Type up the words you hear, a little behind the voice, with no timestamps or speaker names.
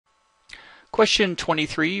Question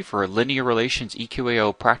 23 for Linear Relations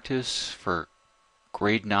EQAO practice for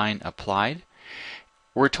grade 9 applied.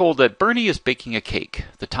 We're told that Bernie is baking a cake.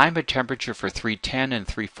 The time and temperature for 3:10 and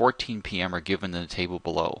 3:14 p.m. are given in the table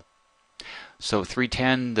below. So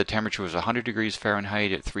 3:10, the temperature was 100 degrees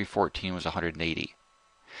Fahrenheit, at 3:14 was 180.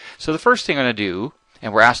 So the first thing I'm going to do,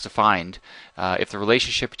 and we're asked to find if the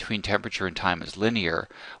relationship between temperature and time is linear,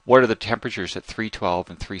 what are the temperatures at 3:12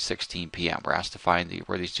 and 3:16 p.m.? We're asked to find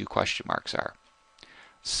where these two question marks are.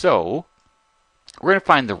 So we're going to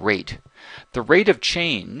find the rate. The rate of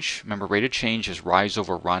change, remember rate of change is rise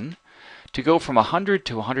over run. To go from 100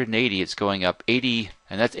 to 180, it's going up 80,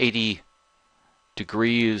 and that's 80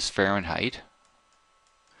 degrees Fahrenheit.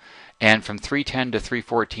 And from 3:10 to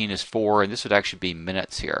 3:14 is 4, and this would actually be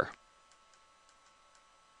minutes here.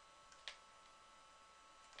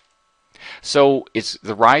 So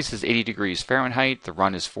the rise is 80 degrees Fahrenheit, the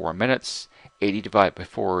run is 4 minutes, 80 divided by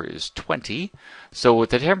 4 is 20. So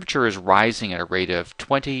the temperature is rising at a rate of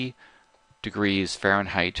 20 degrees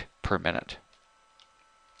Fahrenheit per minute.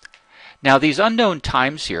 Now these unknown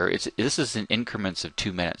times here, this is in increments of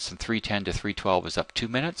 2 minutes, and 3:10 to 3:12 is up 2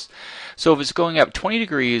 minutes. So if it's going up 20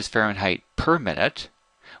 degrees Fahrenheit per minute,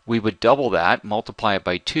 we would double that, multiply it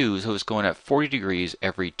by 2, so it's going up 40 degrees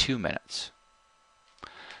every 2 minutes.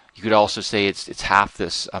 You could also say it's half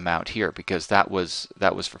this amount here, because that was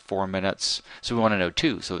for 4 minutes. So we want to know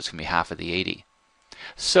 2, so it's going to be half of the 80.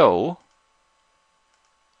 So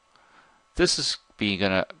this is going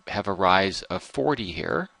to have a rise of 40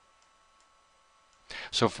 here.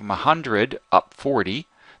 So from 100 up 40,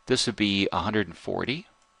 this would be 140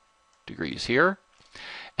 degrees here.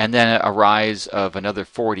 And then a rise of another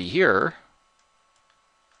 40 here.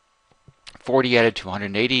 40 added to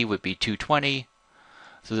 180 would be 220.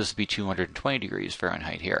 So this would be 220 degrees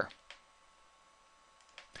Fahrenheit here.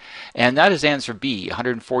 And that is answer B,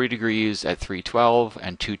 140 degrees at 3:12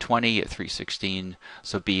 and 220 at 3:16.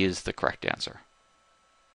 So B is the correct answer.